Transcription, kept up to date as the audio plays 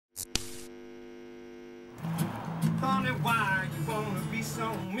Honey, why you wanna be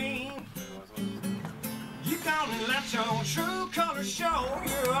so mean? You gonna let your true colors show.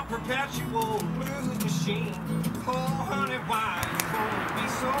 You're a perpetual blues machine. Oh, honey, why you wanna be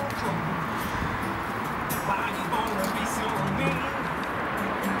so cruel? Why you wanna be so mean?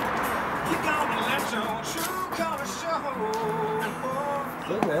 You gonna let your true colors show.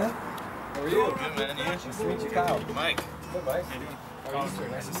 Good, man. How are you? Good, man. You? Nice to meet you, Kyle. Mike. Good, Mike. How you doing? How are you, sir?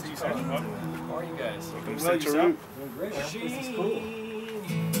 Nice to see you, sir. How are you guys? Welcome to yourself? Doing great, man. This is cool.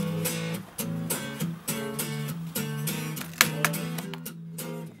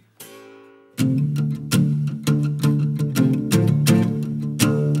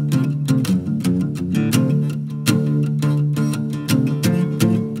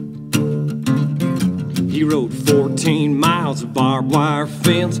 He rode 14 miles of barbed wire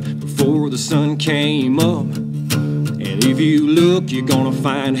fence before the sun came up. And if you look, you're gonna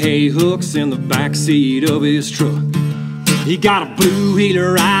find hay hooks in the backseat of his truck. He got a blue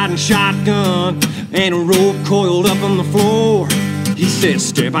heeler riding shotgun and a rope coiled up on the floor. He says,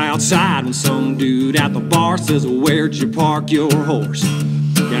 step outside when some dude at the bar says, where'd you park your horse?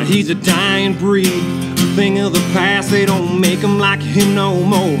 Now he's a dying breed, a thing of the past, they don't make him like him no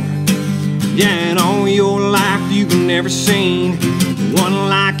more. Yeah, and all your life you've never seen one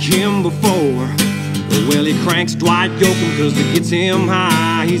like him before. Well, he cranks Dwight Yoakam cause it gets him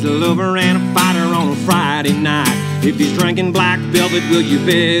high. He's a lover and a fighter on a Friday night. If he's drinking black velvet, well, you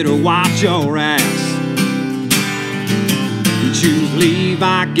better watch your ass. You choose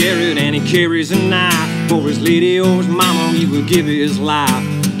Levi Garrett and he carries a knife. For his lady or his mama, he will give his life.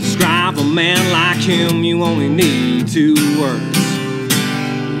 Describe a man like him, you only need 2 words.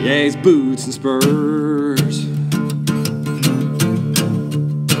 Yeah, his boots and spurs.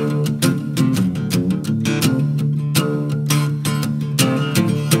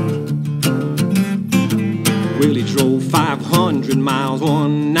 Well, he drove 500 miles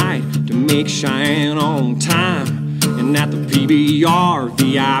one night to make Cheyenne on time. And at the PBR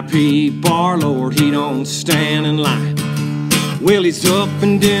VIP bar, Lord, he don't stand in line. Well, he's up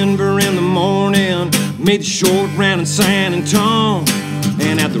in Denver in the morning, made the short round in San Antonio.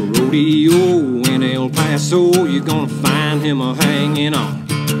 And at the rodeo in El Paso, you're gonna find him a-hanging on.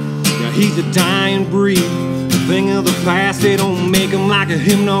 Now he's a dying breed, a thing of the past, they don't make him like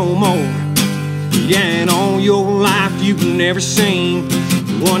him no more. Yeah, and all your life you've never seen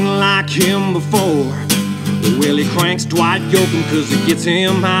one like him before. Well, he cranks Dwight Yoakam cause it gets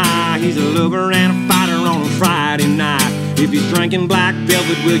him high. He's a lover and a fighter on a Friday night. If he's drinking black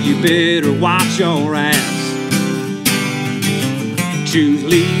velvet, well, you better watch your ass. Choose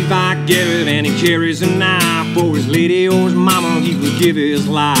Levi Garrett and he carries a knife. For his lady or his mama, he would give his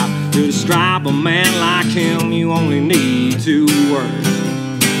life. To describe a man like him, you only need 2 words.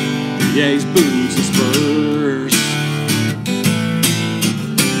 Yeah, his boots and spurs.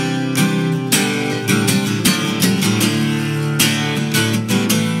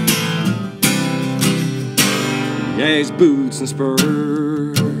 Yeah, his boots and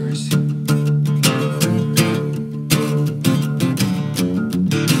spurs.